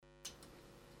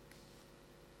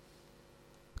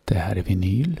Det här är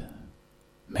ViNyL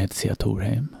med Sia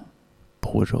Torheim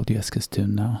på Radio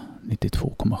Eskilstuna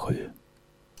 92,7.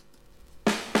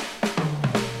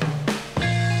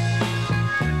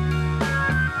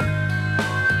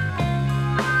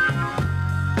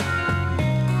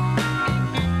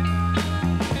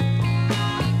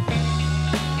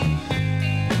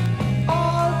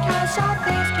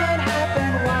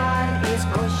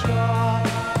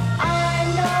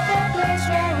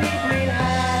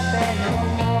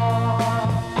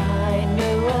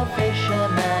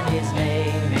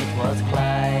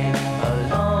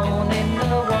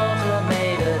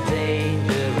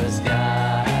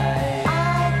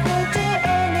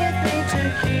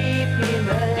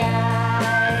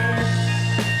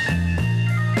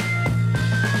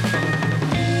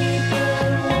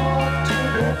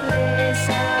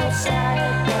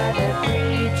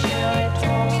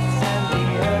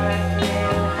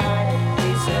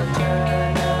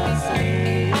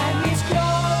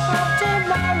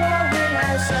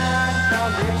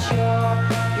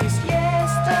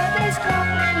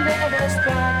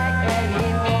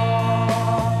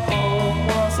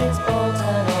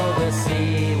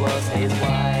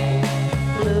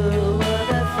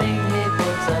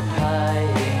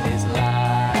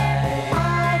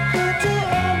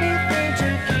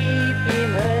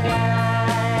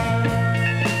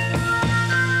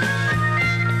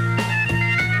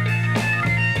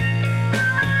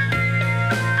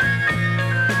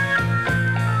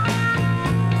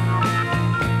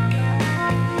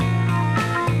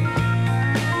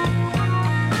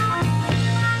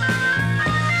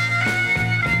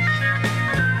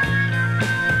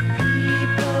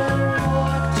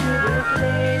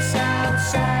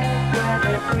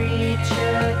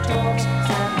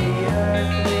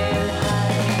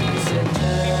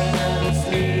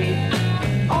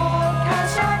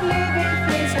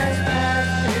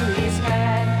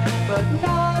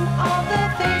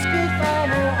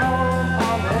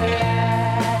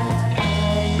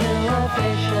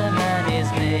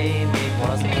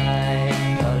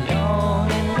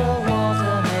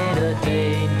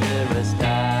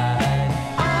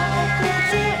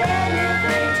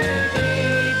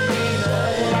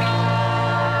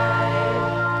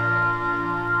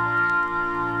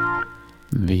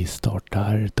 Vi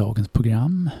startar dagens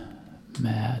program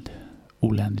med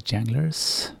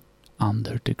Janglers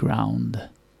Underground.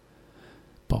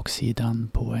 Baksidan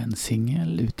på en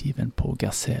singel utgiven på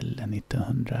Gazelle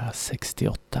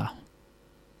 1968.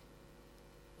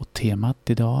 Och temat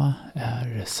idag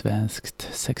är svenskt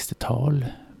 60-tal,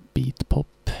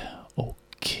 beatpop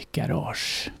och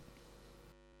garage.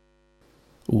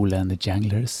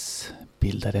 Janglers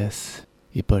bildades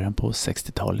i början på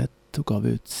 60-talet och gav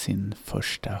ut sin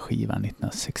första skiva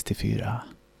 1964.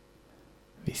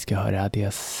 Vi ska höra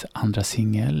deras andra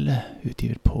singel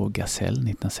utgivet på Gazelle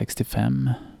 1965,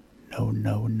 No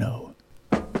No No.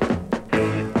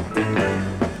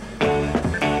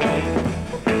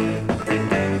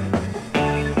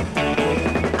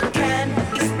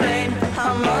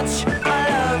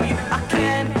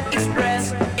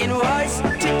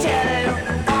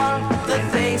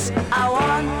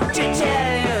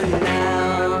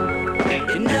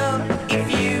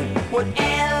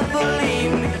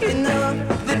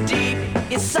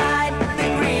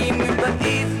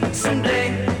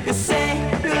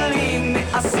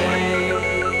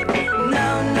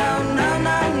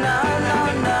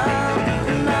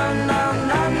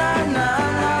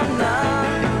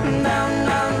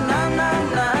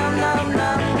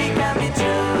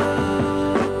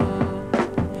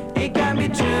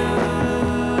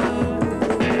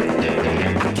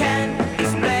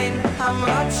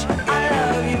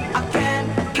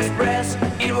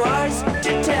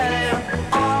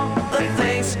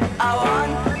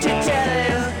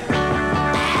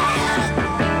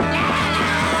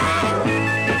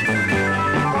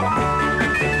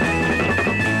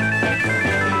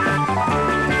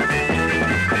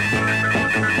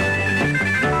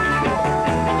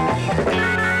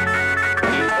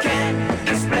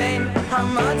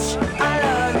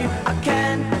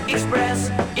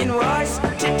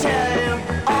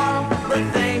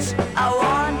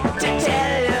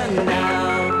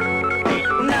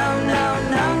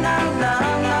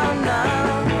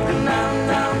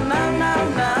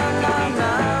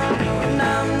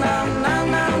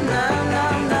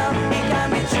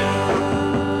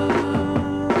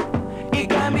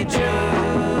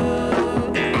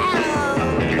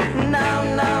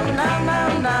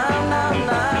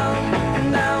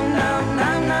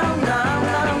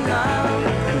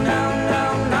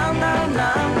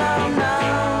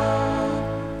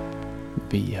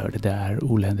 Vi hörde där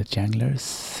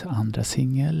Janglers andra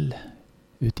singel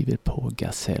utgivet på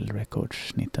Gazelle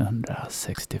Records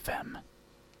 1965.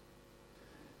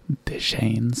 The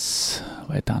Chains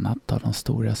var ett annat av de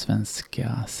stora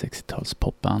svenska 60-tals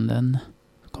popbanden.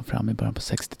 Kom fram i början på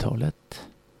 60-talet.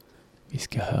 Vi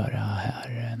ska höra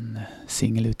här en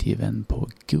singel utgiven på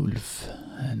Gulf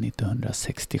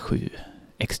 1967,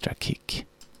 Extra Kick.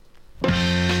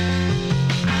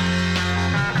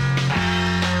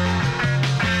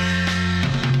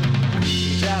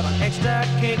 Drive an extra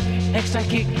kick, extra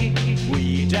kick, kick, kick.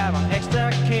 We drive an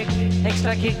extra kick,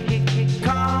 extra kick, kick, kick.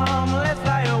 Come, let's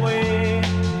fly away,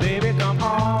 baby, come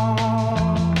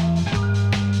on.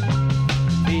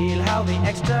 Feel how the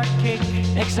extra kick,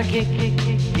 kick,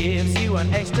 kick, gives you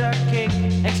an extra kick,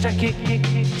 kick, kick,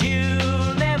 kick.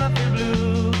 You'll never feel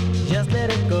blue, just let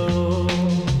it go.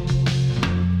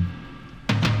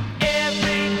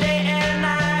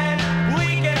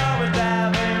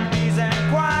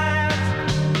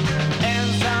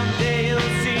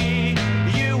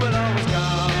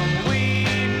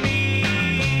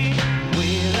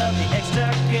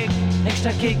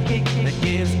 Extra kick, kick, that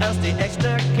gives us the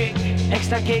extra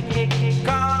kick, kick, kick.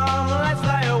 Come, let's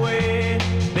fly away,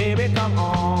 baby, come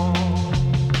on.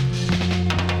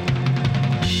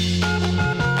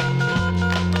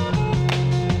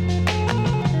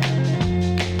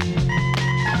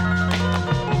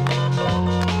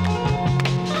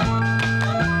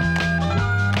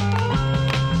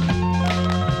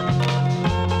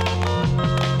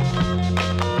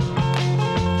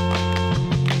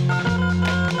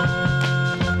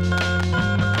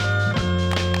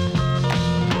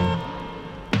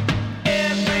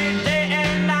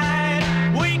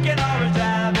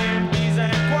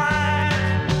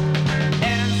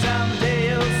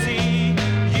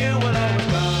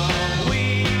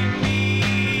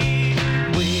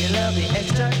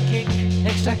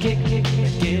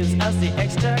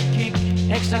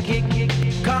 Extra kick, kick,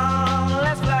 come,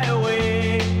 let's fly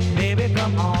away, baby,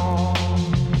 come on.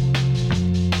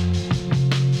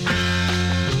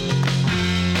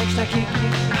 Extra kick,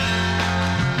 kick,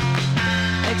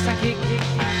 extra kick, kick.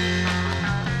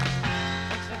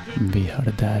 Vi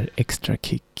hörde där Extra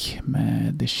Kick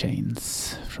med The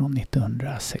Chains från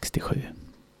 1967.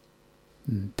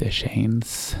 The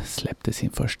Chains släppte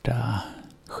sin första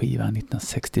skiva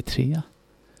 1963.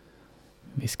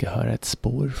 Vi ska höra ett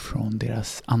spår från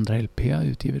deras andra LP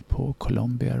utgivet på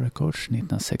Columbia Records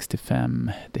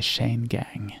 1965, The Chain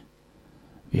Gang.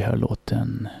 Vi hör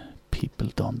låten People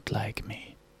Don't Like Me.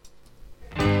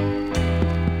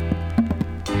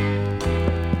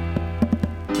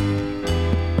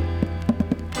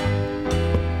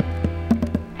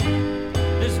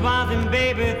 There's one thing,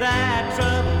 baby, that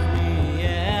troubles me,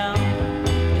 yeah.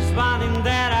 There's one thing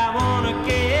that I wanna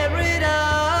get rid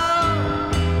of,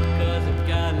 'cause I've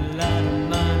got a lot of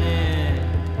money,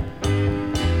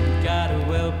 got a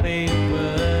well-paid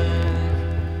work.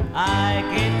 I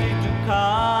get into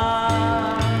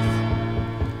cars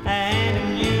and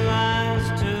in new eyes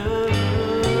too.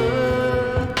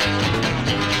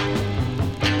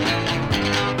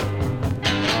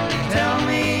 Tell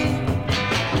me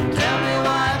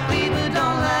why people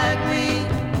don't like me.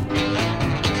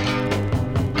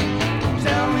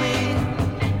 Tell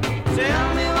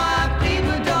me why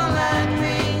people don't like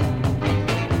me.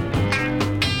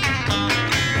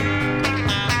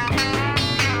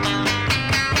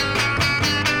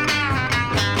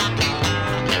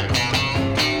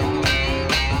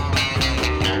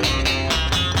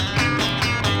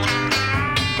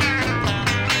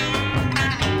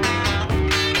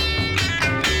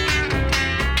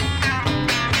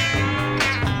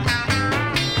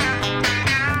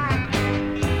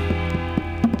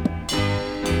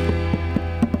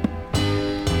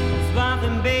 There's one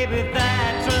thing, baby,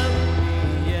 that troubles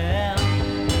me, yeah.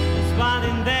 There's one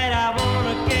thing that I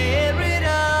wanna get rid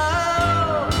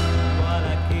of. But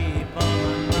I keep all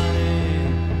my money,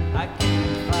 I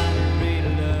can't find real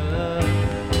love.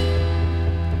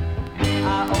 I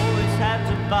always have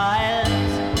to buy it,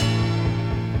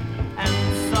 and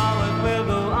so it will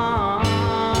go on.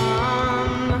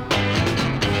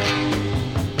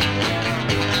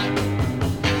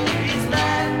 Is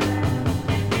that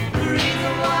the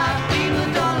reason why people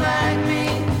don't like me?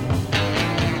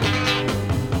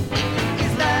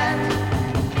 Is that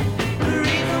the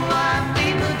reason why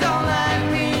people don't like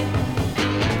me?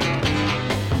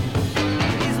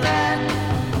 Is that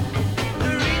the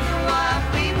reason why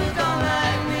people don't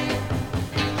like me?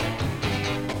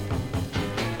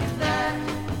 Is that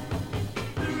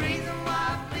the reason why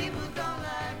people don't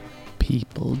like me?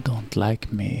 People Don't Like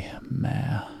Me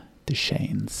med The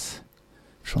Chains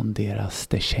från deras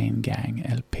The Chain Gang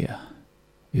LP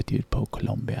utgivet på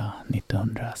Columbia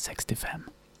 1965.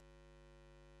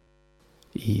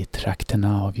 I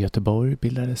trakterna av Göteborg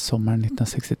bildades sommaren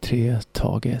 1963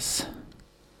 Tages,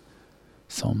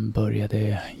 som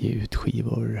började ge ut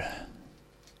skivor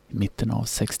i mitten av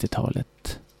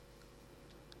 60-talet.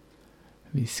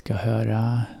 Vi ska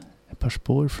höra ett par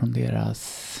spår från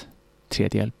deras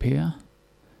tredje LP,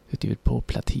 utgivet på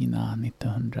Platina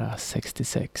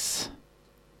 1966.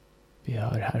 Vi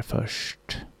hör här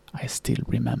först I Still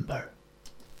Remember.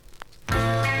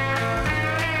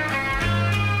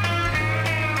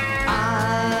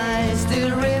 I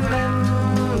still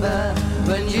remember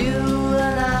when you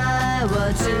and I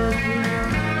were two.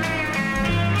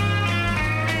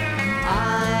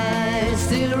 I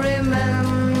still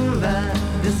remember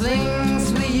the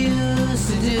things we used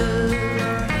to do.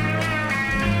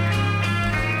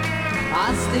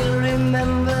 I still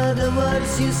remember the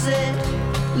words you said,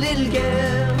 little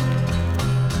girl,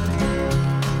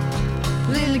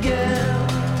 little girl.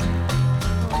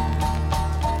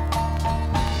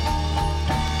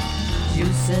 You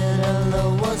said our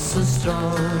love was so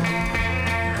strong.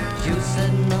 You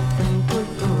said nothing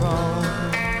could go wrong.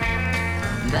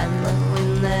 That we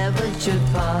never should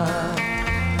part.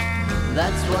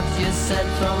 That's what you said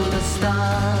from the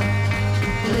start.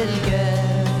 Little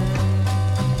girl,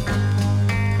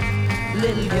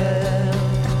 little girl.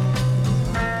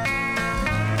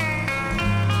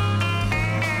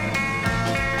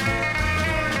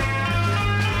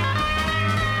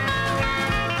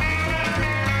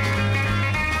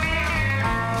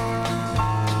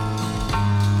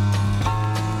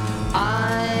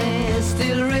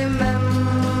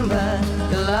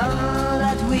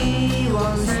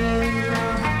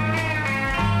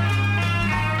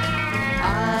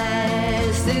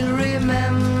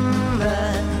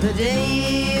 The day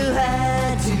you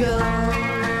had to go.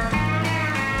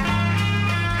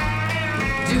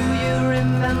 Do you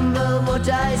remember what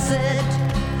I said,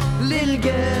 little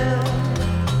girl,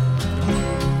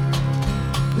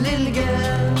 little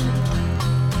girl?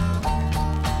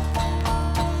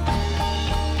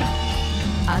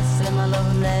 I said my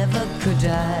love never could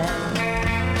die.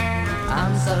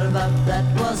 I'm sorry but that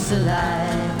was a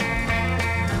lie.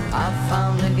 I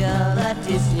found a girl that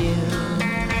is new,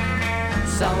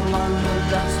 someone who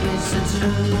loves me so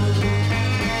true.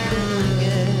 Little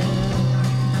girl,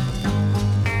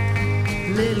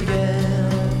 little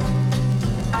girl.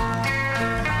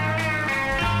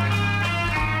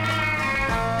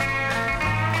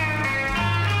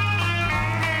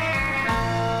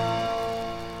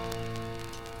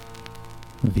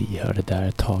 Vi hörde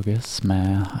där Tages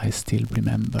med I Still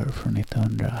Remember från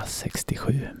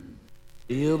 1967.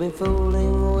 You've been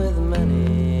fooling with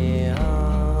many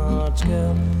hearts,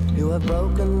 girl. You have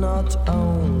broken not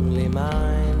only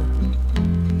mine,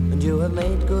 and you have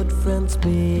made good friends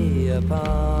be a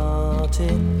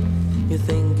party. You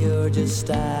think you're just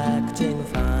acting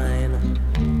fine.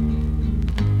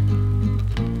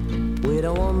 We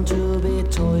don't want to be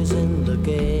toys in the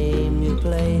game you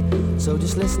play, so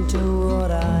just listen to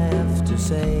what I have to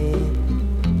say.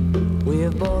 We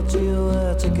have bought you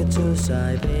a ticket to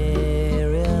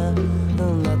Siberia,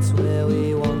 and that's where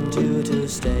we want you to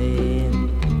stay.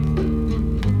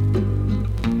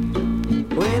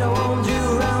 We don't want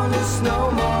you round us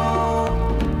no more.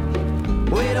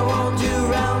 We don't want you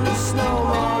round us no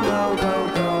more. No, go,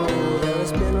 go.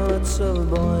 There's been lots of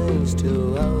boys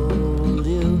to hold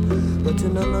you, but to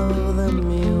none of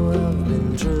them you have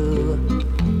been true.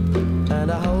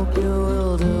 And I hope you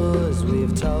will do as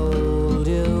we've told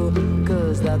you,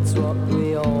 'cause that's what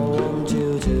we all want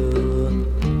you to.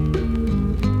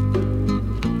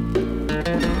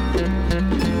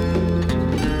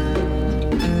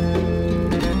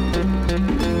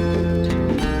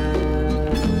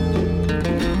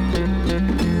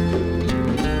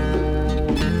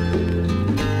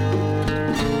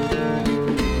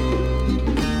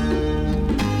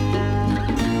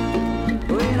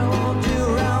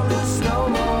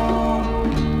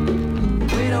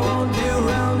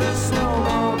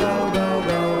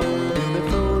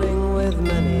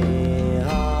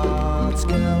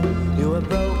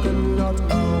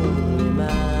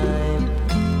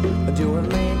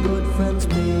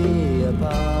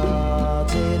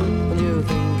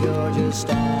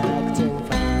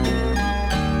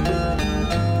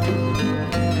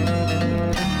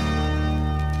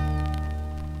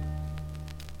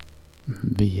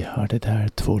 Vi hörde där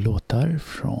två låtar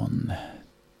från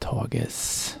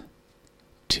Tages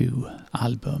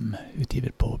 2-album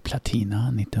utgivet på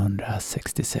Platina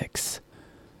 1966.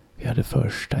 Vi hade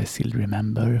först I Still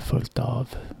Remember följt av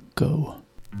Go.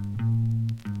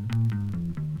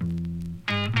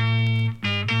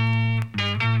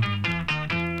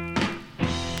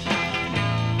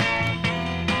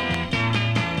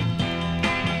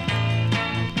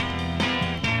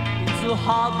 little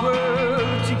hard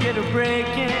work to get a break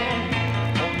in.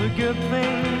 All the good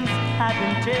things have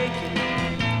been taken.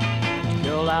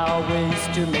 Girl, I'll ways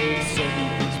to make certain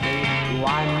things, baby. Though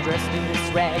I'm dressed in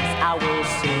this rags, I will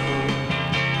see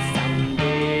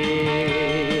someday.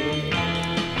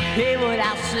 Hear what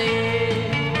I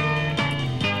say.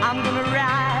 I'm gonna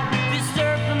ride this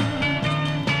serpent.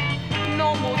 No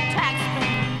more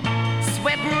taxman,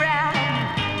 swept around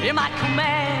in my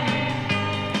command.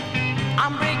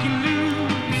 I'm breaking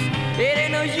loose, it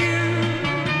ain't no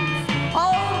use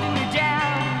holding me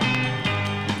down.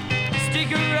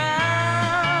 Stick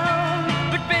around,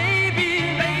 but baby,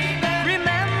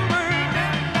 remember,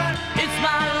 it's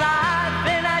my life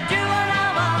and I do what I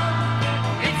want.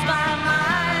 It's my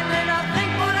mind and I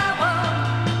think what I want.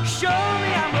 Show me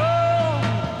I'm wrong,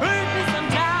 hurt me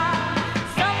sometime.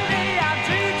 Someday I'll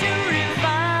treat you real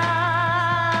fine.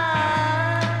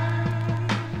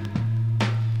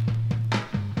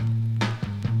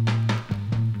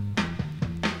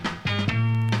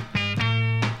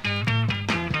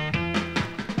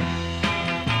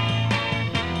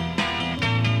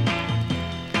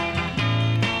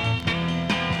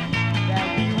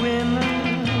 There'll be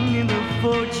women in the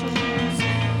fortunes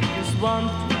just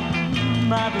want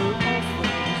mother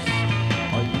offers.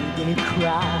 Are you gonna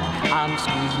cry? I'm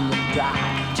squeezing them dry,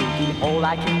 taking all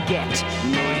I can get,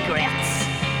 no regrets.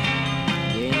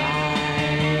 When I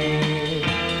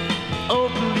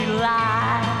openly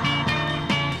lie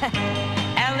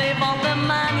and live on the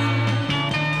money,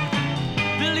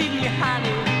 believe me,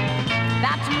 honey,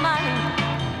 that's money.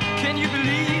 Can you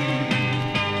believe?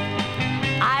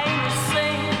 I ain't a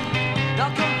saint, no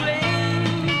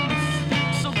complaints.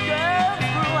 So girl,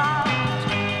 throw out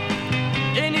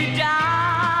any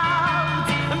doubt.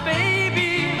 And baby,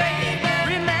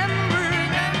 remember,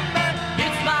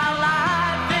 it's my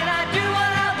life and I do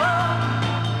what I want.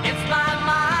 It's my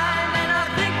mind and I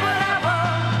think what I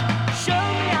want. Show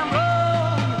me I'm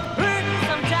wrong, hurt me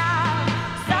sometime.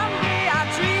 Someday I'll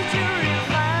treat you real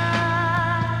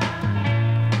fine.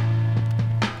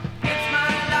 It's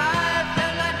my life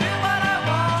and I do what I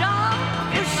want. John,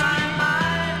 it's my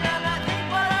mind and I think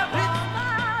what I want.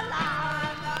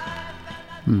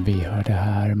 Vi hörde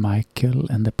här Michael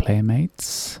and the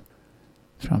Playmates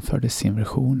framförde sin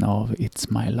version av It's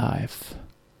My Life,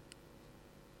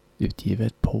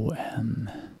 utgivet på en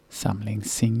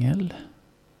samlingssingel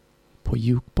på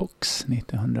Jukebox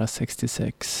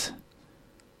 1966,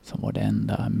 som var det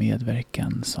enda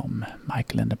medverkan som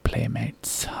Michael and the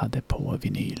Playmates hade på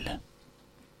vinyl.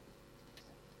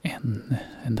 En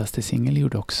endaste singel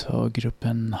gjorde också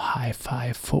gruppen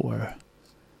Hi-Fi 4,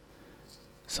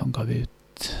 som gav ut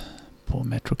på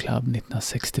Metro Club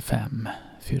 1965,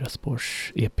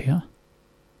 4-spårs EP.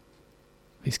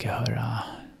 Vi ska höra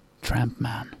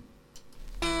Trampman.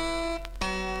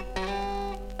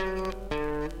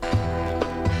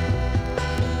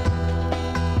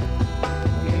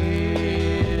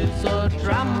 It's a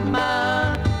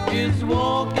trampman is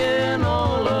walking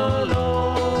all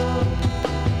alone.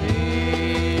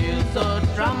 It's a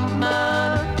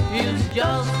trampman is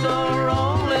just a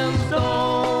rolling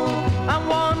stone. And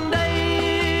one day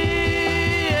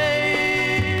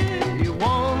he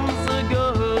wants a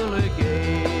girl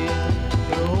again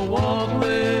to walk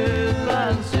with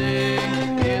and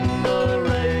sing in the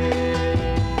rain.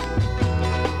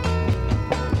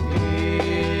 He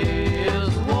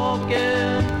is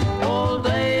walking all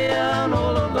day and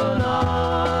all of the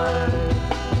night,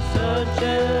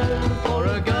 searching for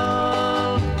a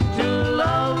girl to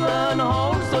love and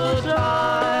hold so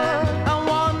tight. And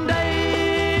one day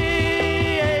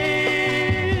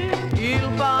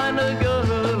he'll find a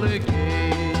girl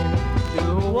again to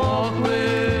walk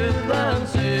with and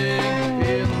sing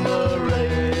in the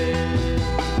rain.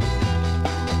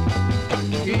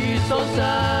 He's so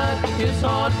sad, his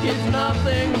heart is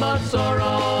nothing but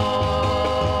sorrow.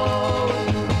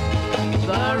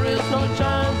 There is no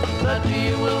chance that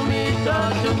he will meet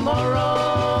her tomorrow.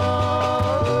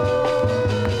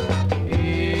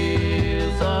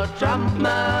 He's a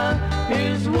trampman,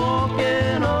 he's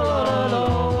walking all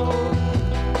alone.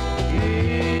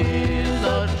 He's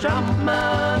a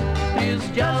trampman, he's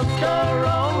just a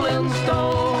rolling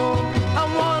stone.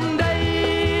 And one day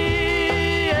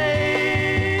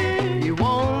he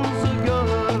wants a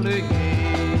girl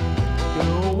again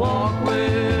to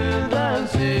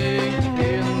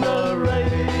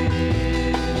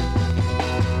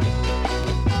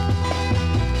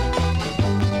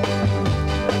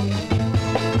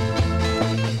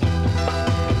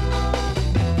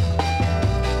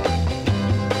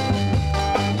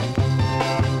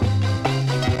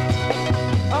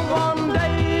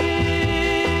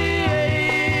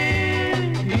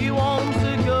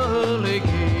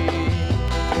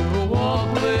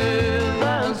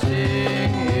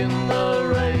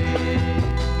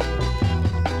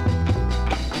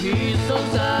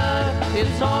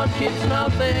it's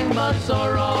nothing but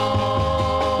sorrow.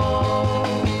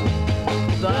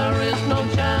 There is no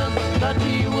chance that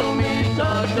he will meet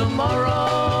her tomorrow.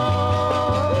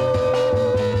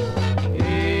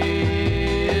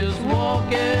 He's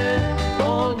walking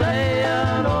all day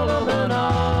and all of the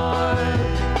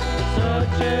night,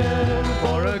 searching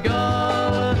for a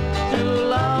girl to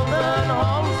love and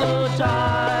hold so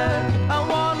tight. And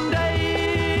one day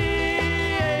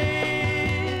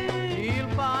he'll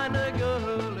find a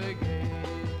girl again.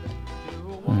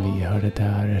 Vi hörde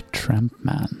där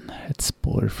Trampman, ett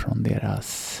spår från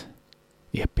deras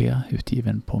EP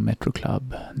utgiven på Metro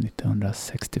Club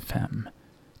 1965,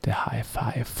 The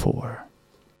Hi-Fi 4.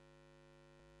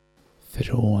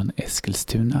 Från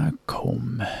Eskilstuna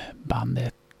kom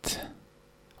bandet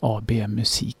AB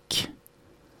Musik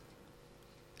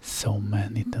som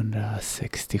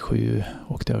 1967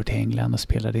 åkte över till England och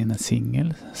spelade in en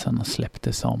singel som de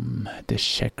släppte som The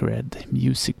Checkered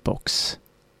Musicbox.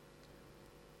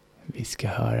 Vi ska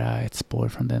höra ett spår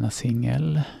från denna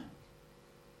singel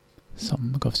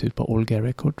som gavs ut på Olga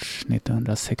Records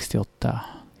 1968.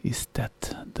 Is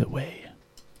that the way?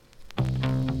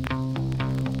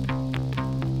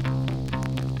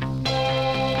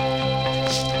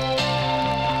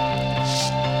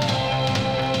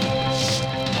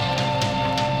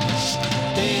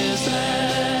 Is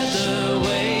that the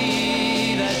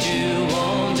way that you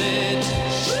want it?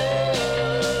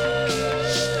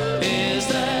 Is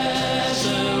that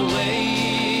the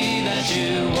way that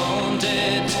you want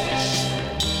it?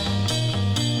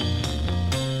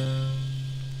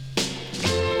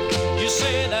 You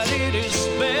say that it is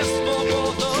best for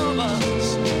both of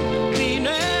us. We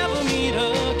never meet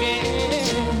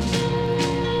again.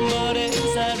 But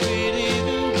is that really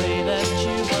the way that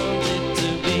you want it to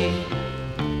be?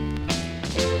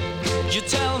 You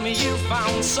tell me you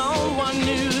found someone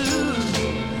new,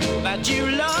 that you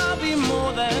love him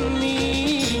more than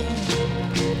me.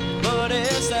 But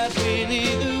is that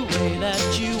really the way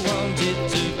that you want it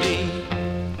to be?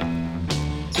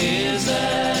 Is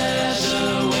that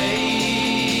the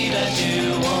way that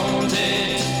you want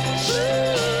it?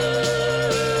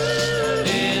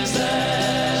 Is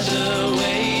that the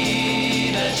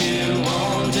way that you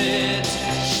want it?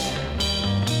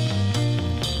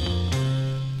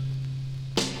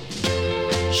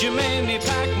 You made me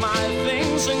pack my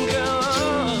things and go.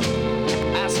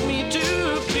 Ask me to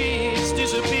please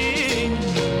disappear.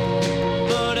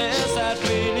 But is that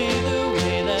really the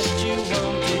way that you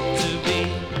want it to be?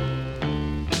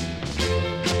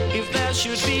 If there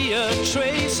should be a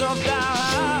trace of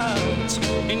doubt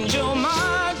in your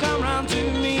mind, come round to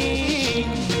me,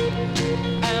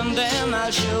 and then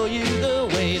I'll show you the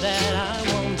way that I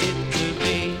want it to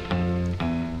be.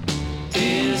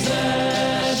 Is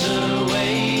that the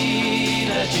way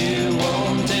that you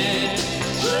want it?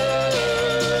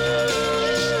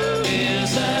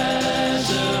 Is that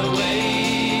the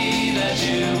way that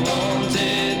you want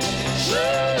it?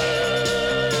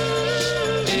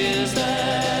 Is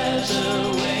that the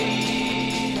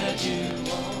way that you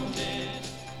want it?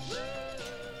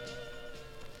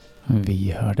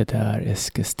 Vi hörde där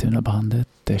Eskilstuna-bandet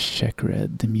The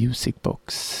Checkered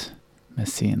Musicbox med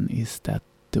sin Is That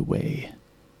The Way,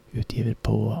 utgivet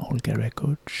på Olga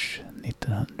Records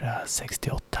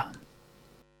 1968.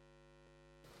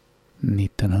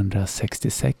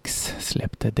 1966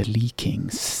 släppte The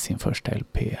Leakings sin första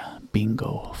LP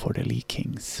Bingo for the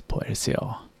Leakings på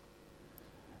RCA.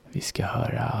 Vi ska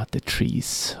höra The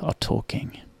Trees Are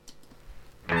Talking.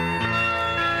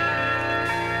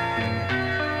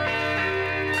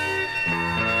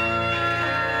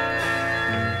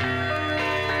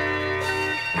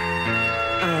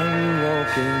 I'm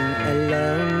walking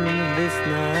alone this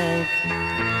night.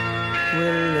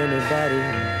 Will anybody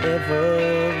ever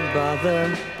bother?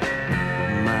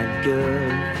 My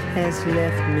girl has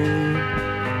left me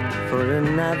for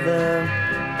another.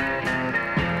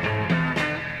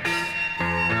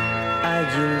 I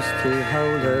used to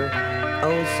hold her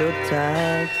oh so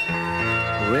tight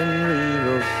when we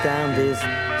walked down this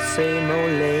same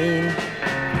old lane.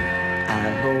 I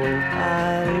hope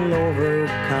I'll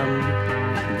overcome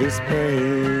this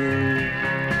pain.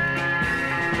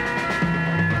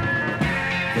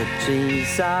 The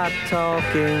trees are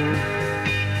talking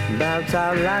about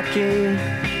how lucky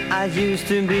I used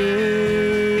to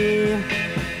be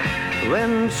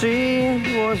when she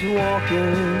was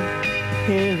walking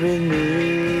here with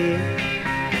me.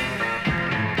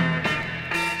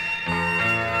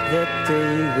 That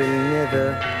day will never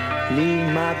leave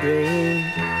my brain.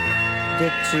 The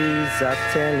trees are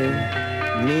telling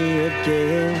me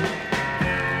again,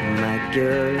 my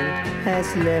girl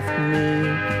has left me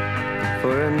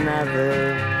for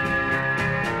another.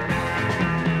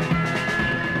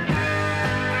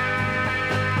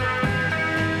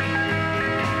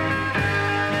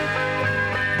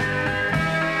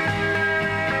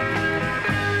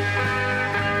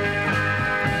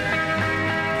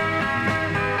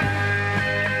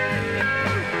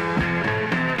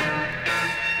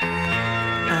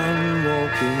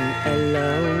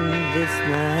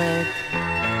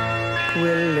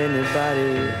 Will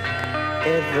anybody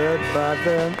ever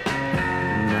bother?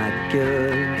 My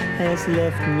girl has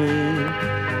left me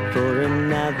for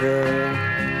another.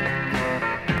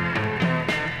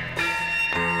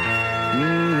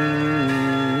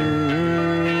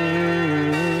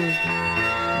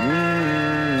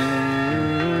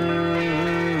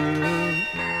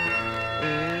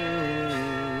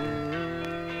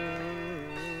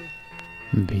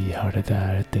 Vi hörde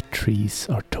där The Trees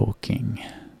Are Talking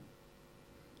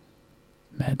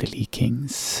med The Lee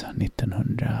Kings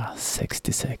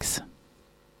 1966.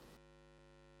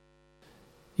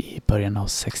 I början av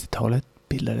 60-talet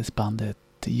bildades bandet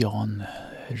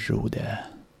Rohde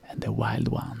and the Wild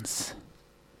Ones.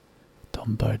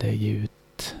 De började ge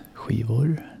ut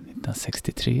skivor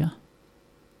 1963.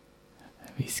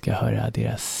 Vi ska höra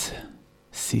deras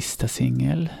sista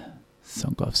singel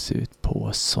som gavs ut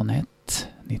på Sonett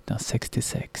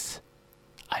 1966.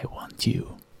 I Want You.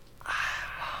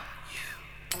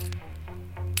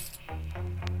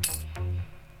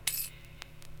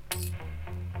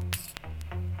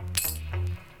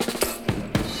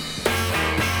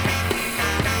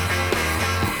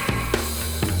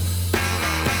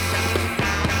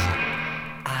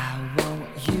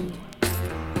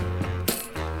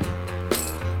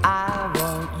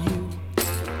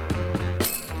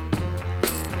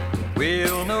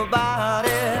 Well, nobody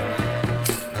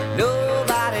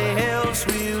else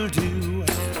will do.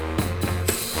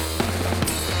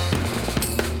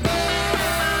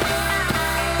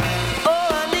 Oh,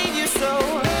 I need you so,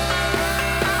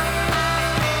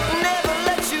 never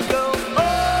let you go.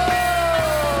 Oh,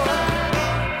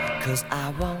 'cause I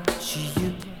want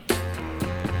you,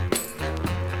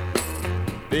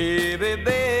 baby,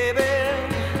 baby.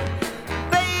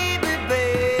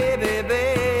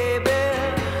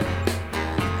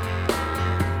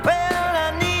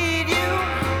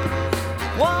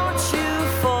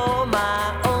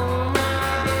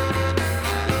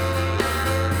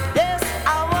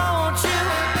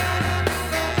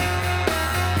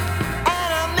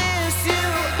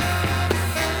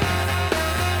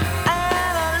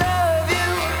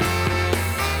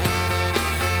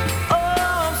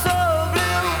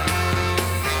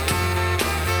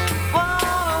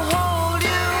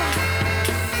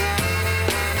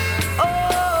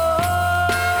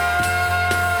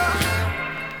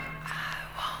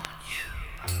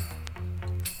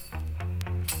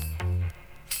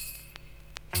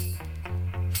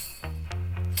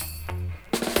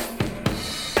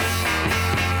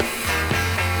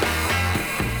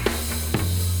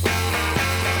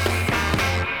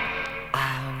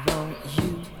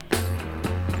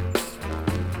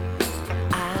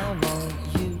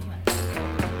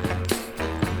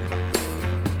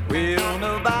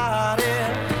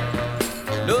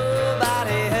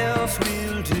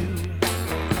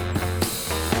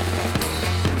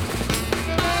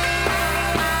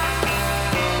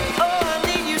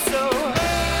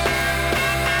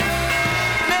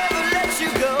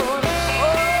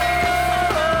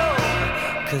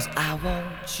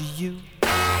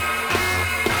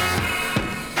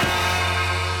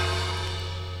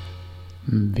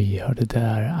 Vi hörde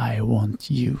där I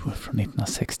Want You från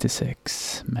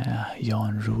 1966 med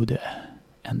Rohde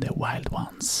and the Wild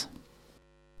Ones.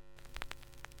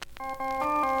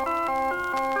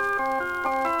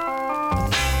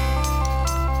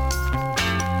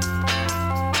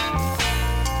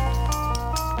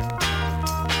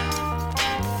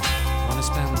 Wanna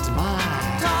spend my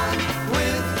time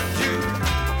with you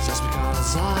just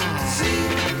because I see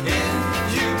in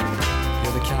you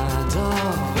you're the kind of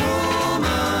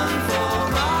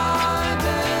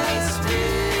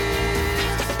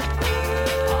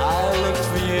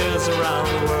around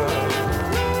the world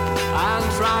and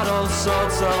tried all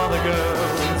sorts of other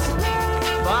girls,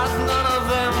 but none of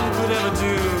them could ever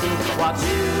do what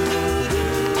you do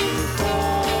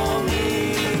for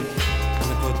me.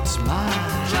 Wanna put my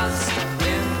trust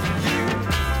in you,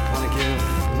 wanna give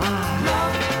my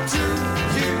love to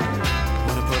you,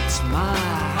 wanna put my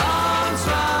arms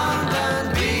round and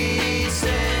be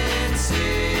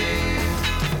sincere.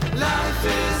 Life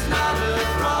is not a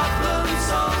problem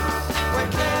song when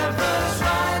clever's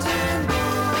writing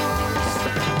books.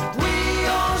 We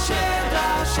all shared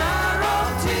our share of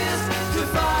tears to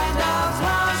find out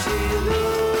how she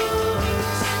looks.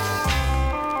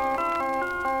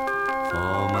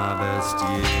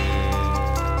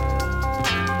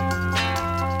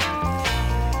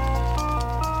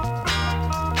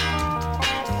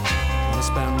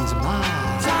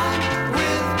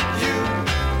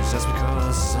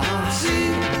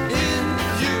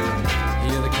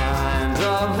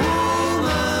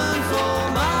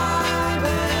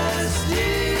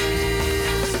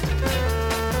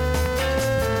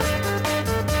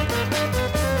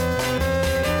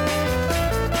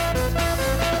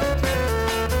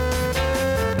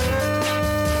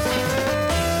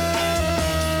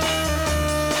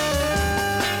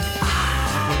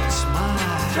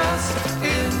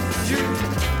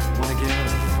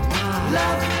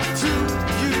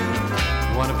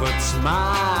 puts my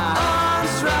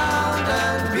arms round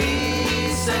and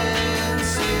peace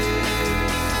ensues.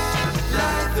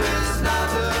 Life is not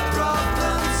a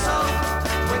problem solved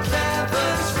when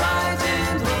clever's right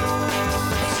in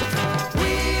moves.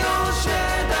 We all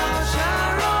shared our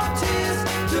share of tears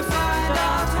to find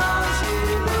out how she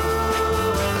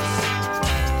moves.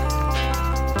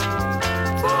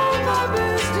 For my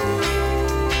business,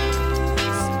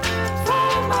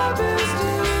 for my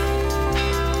business,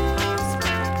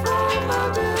 for my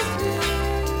business,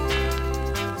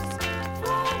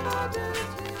 for my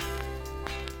business.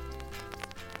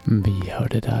 Vi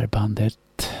hörde där bandet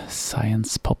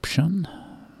Science Poption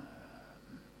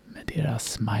med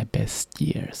deras My Best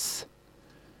Years.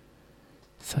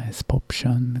 Science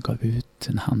Poption gav ut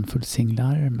en handfull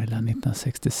singlar mellan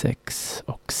 1966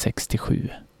 och 67.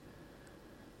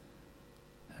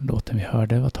 Låten vi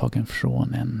hörde var tagen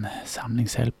från en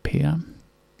samlings-LP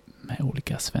med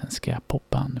olika svenska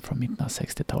popband från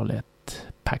 1960-talet,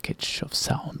 Package of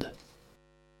Sound.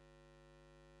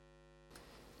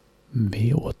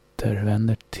 Vi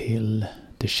återvänder till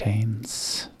The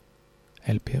Chains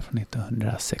LP från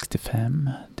 1965,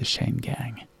 The Chain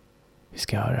Gang. Vi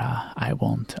ska höra I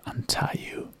Won't Untie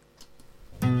You.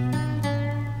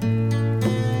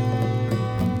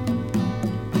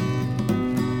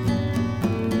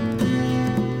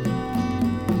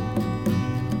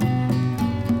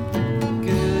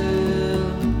 Girl,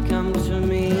 come to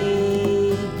me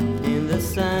in the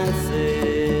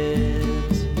sunset.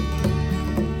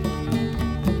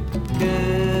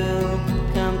 Girl,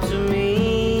 come to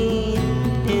me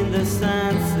in the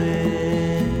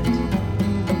sunset.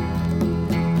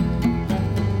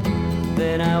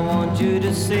 Then I want you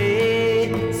to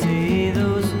say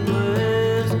those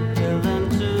words, tell them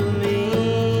to me.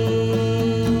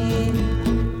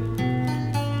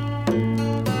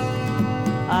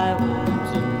 I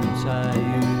won't untie you.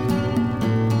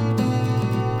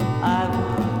 I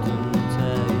won't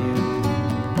untie you.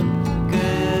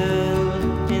 Girl,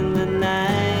 in the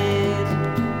night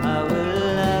I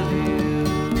will love you.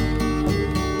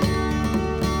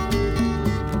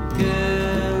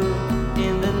 Girl,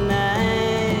 in the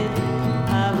night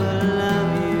I will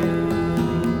love you.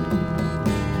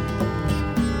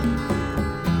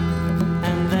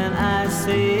 And then I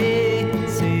say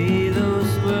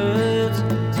those words,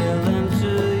 tell them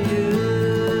to you.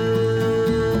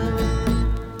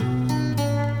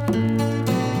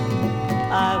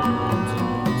 I won't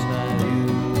untie you.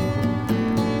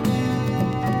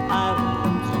 I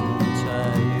won't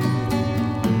untie you.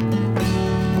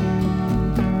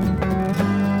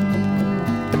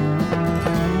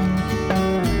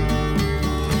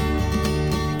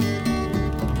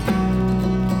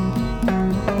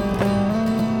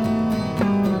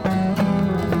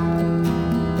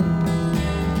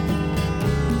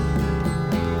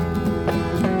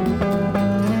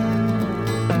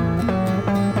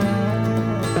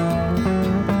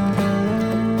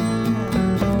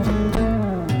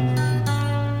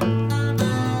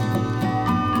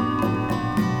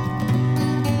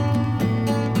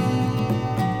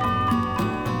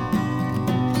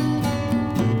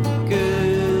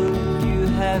 Girl, you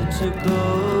have to go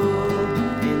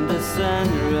in the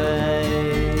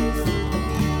sunrise.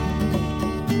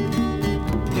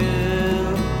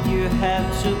 Girl, you have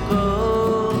to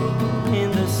go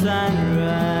in the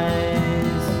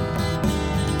sunrise.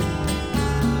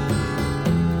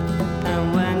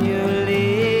 And when you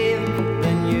leave,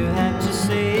 then you have to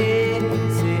say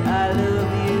I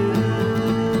love you.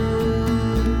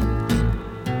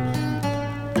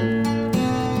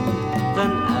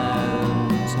 Then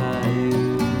I'll untie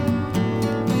you.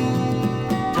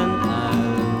 Then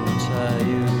I'll untie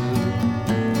you.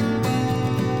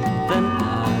 Then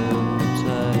I'll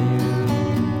untie you.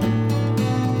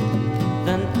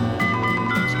 Then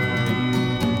I'll untie you.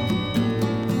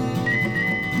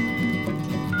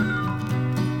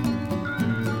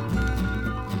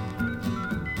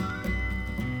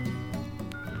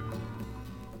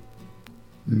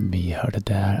 Vi hörde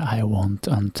där I Won't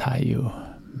Untie You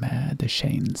med The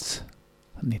Chains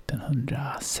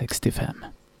 1965.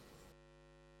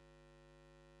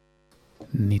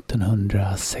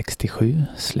 1967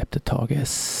 släppte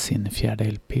Tages sin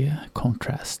fjärde LP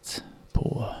Contrast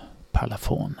på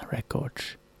Parlophone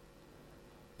Records.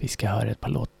 Vi ska höra ett par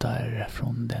låtar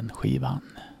från den skivan.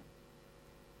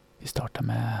 Vi startar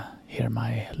med Hear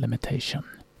My Lamentation.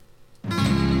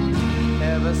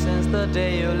 Ever since the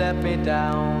day you let me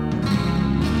down,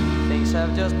 things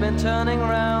have just been turning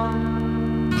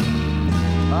round.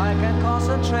 I can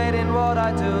concentrate in what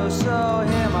I do, so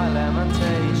hear my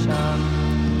lamentation.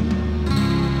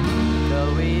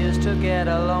 Girl, we used to get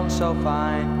along so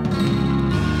fine.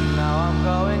 now I'm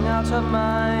going out of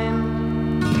mind.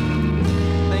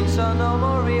 Things are no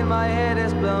more real, my head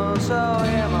is blown, so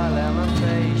hear my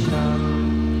lamentation.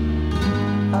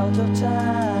 Out of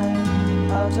time,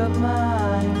 out of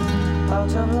mind,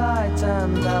 out of light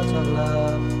and out of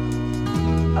love,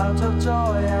 out of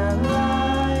joy and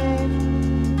life,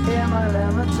 hear my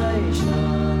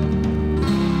lamentation.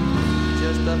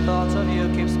 Just the thought of you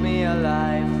keeps me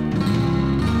alive.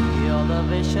 You're the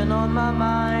vision on my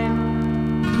mind.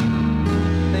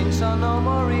 Things are no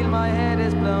more real, my head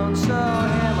is blown, so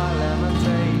hear my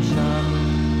lamentation.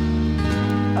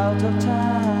 Out of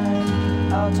time,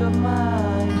 out of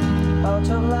mind, out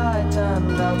of light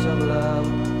and out of love,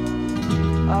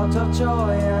 out of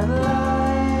joy and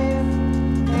life,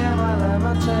 hear my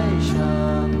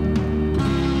lamentation.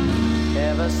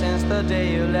 Ever since the day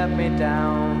you let me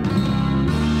down,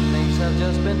 things have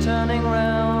just been turning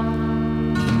round.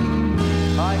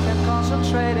 I can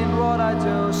concentrate in what I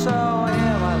do, so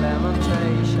hear my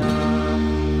lamentation.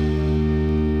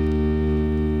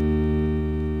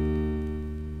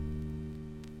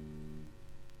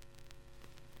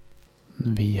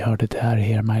 Vi hörde där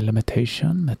Hear My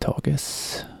Lamentation med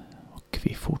Tages och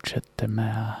vi fortsätter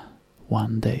med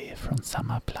One Day från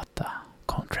samma platta,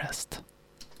 Contrast.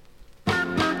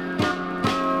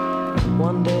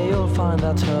 One day you'll find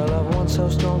that her love once so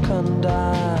strong can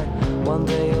die. One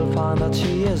day you'll find that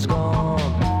she is gone.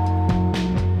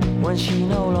 When she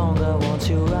no longer wants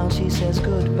you around, she says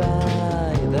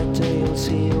goodbye. That day you'll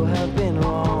see you have been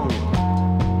wrong.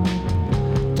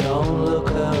 Don't look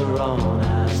her on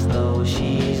as though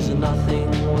she's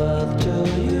nothing worth to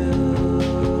you.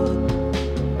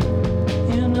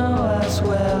 You know as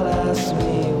well as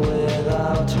me,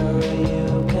 without her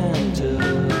you can do.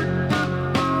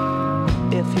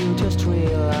 If you just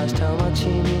realized how much she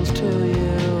means to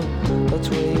you, that's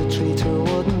where you treat her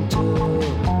wouldn't do.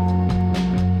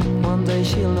 One day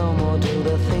she'll no more do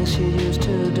the things she used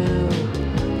to do.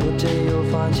 The day you'll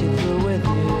find she through with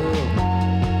you.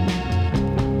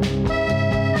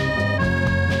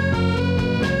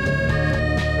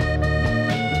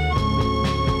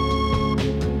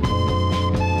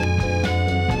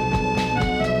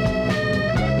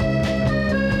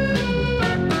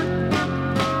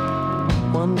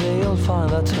 One day you'll find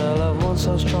that her love once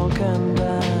so strong can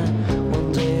die.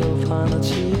 One day you'll find that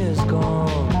she is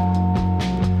gone.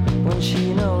 When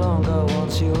she no longer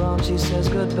wants you around, she says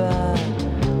goodbye.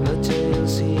 The day you'll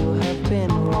see you have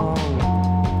been wrong.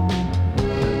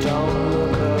 Don't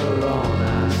look her on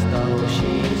as though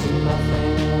she's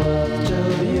nothing worth to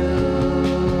you.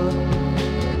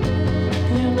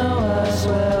 You know as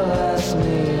well as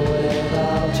me,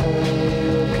 without her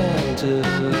you can't do.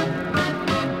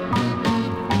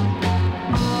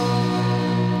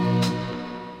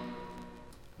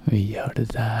 Vi hörde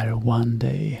där One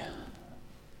Day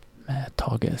med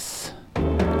Tages.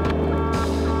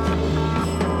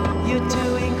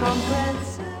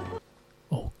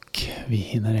 Och vi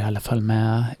hinner i alla fall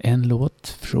med en låt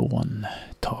från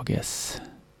Tages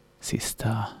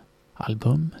sista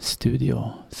album,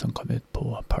 Studio, som kom ut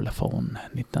på Parlophone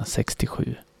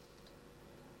 1967.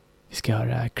 Vi ska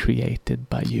höra Created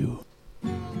by You.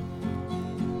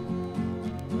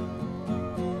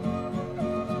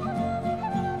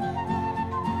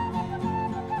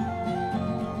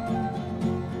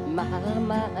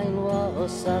 My mind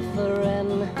was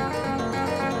suffering.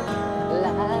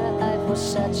 Life was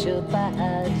such a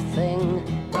bad thing.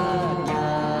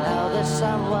 Now there's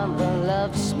someone that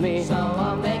loves me.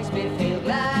 Someone makes me feel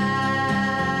glad.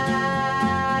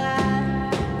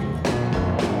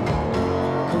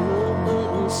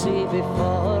 Couldn't see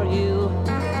before you.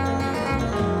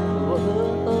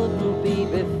 Wouldn't be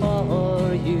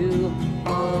before you.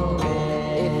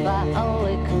 If I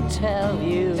only could tell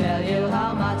you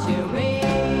how much you mean.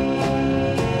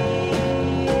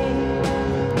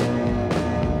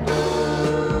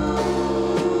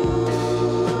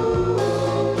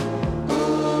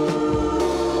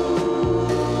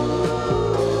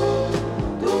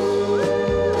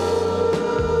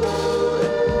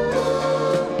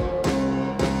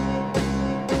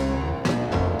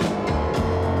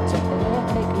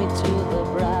 Take me to the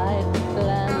bright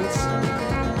lands.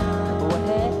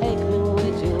 Wake me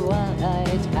with your white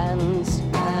hands.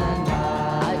 And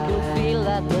I can feel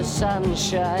that the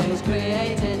sunshine is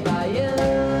created by you.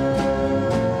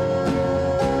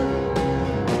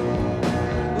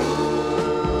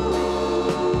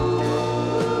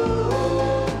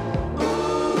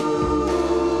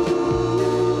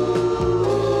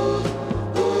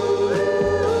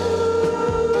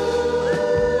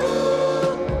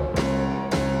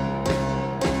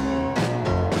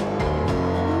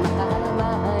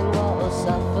 My mind was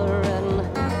suffering.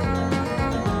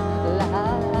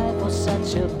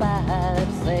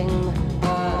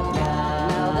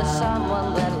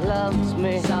 loves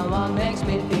me, someone makes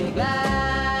me feel glad.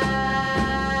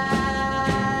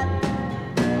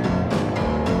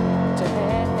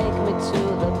 Take me to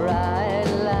the bright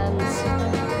lands,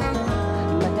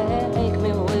 make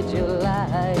me with your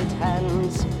light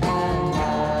hands.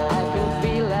 I can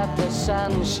feel that the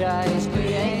sunshine is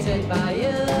created by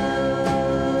you.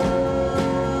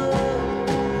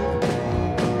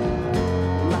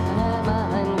 My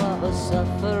mind was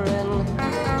suffering,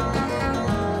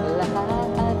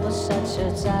 life was such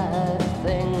a sad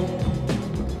thing.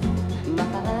 My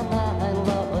mind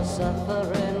was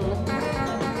suffering,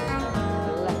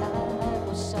 life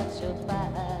was such a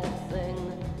bad thing.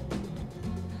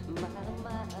 My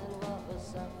mind was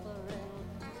suffering.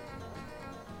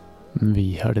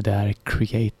 Vi hörde där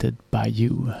Created by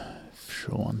You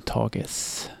från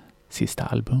Tages sista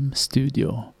album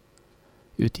Studio,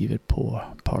 utgivet på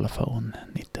Parlophone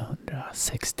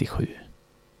 1967.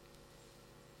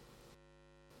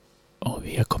 Och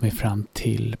vi har kommit fram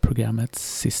till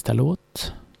programmets sista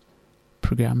låt.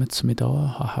 Programmet som idag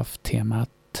har haft temat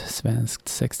svenskt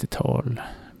 60-tal,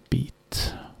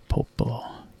 beat, pop och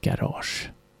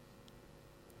garage.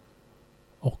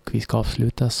 Och vi ska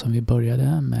avsluta som vi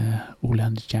började med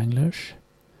Oland Janglers.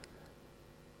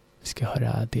 Vi ska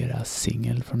höra deras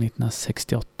singel från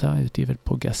 1968 utgivet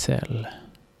på Gazelle,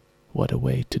 What a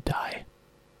Way to Die.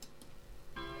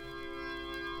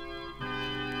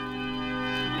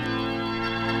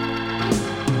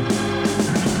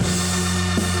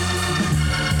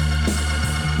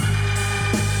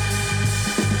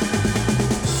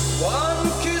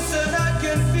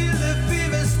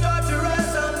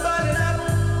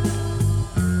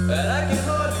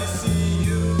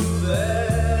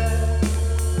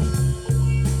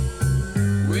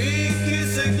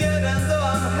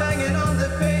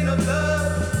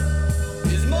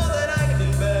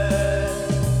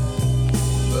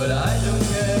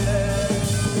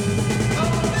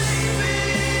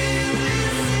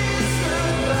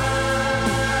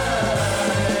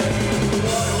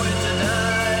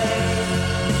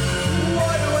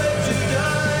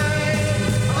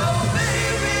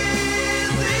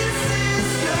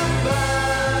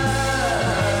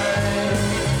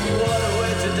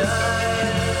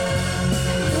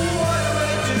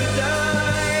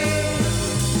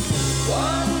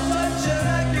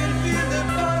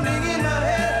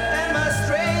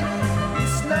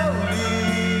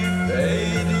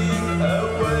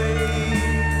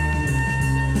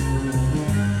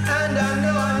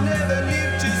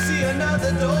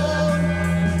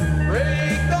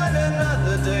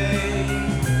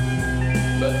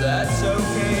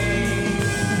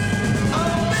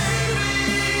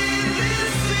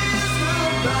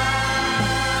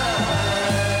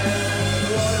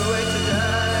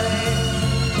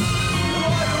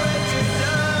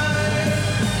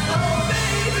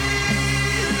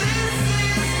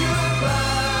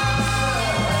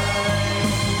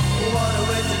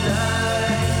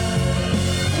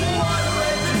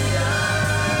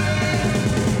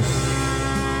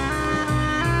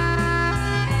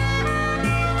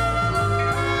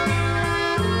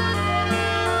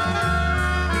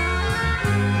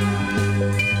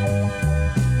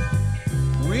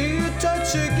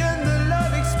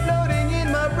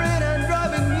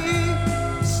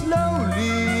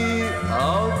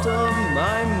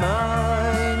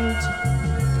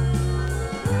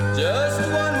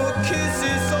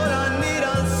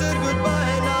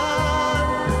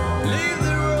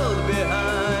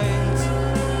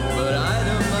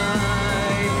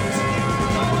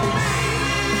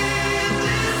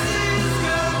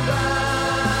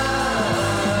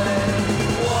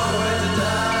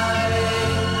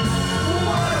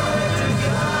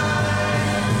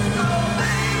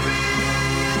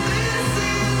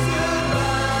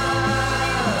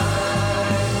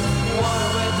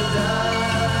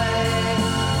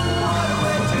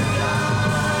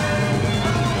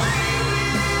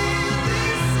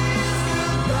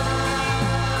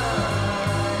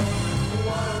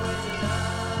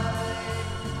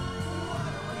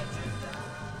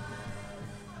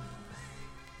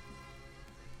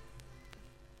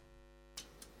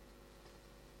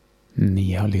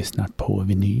 Ni har lyssnat på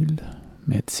ViNyL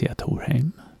med Sia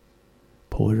Thorheim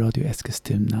på Radio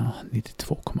Eskilstuna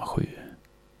 92,7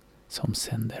 som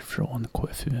sänder från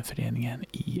KFUM-föreningen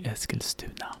i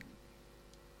Eskilstuna.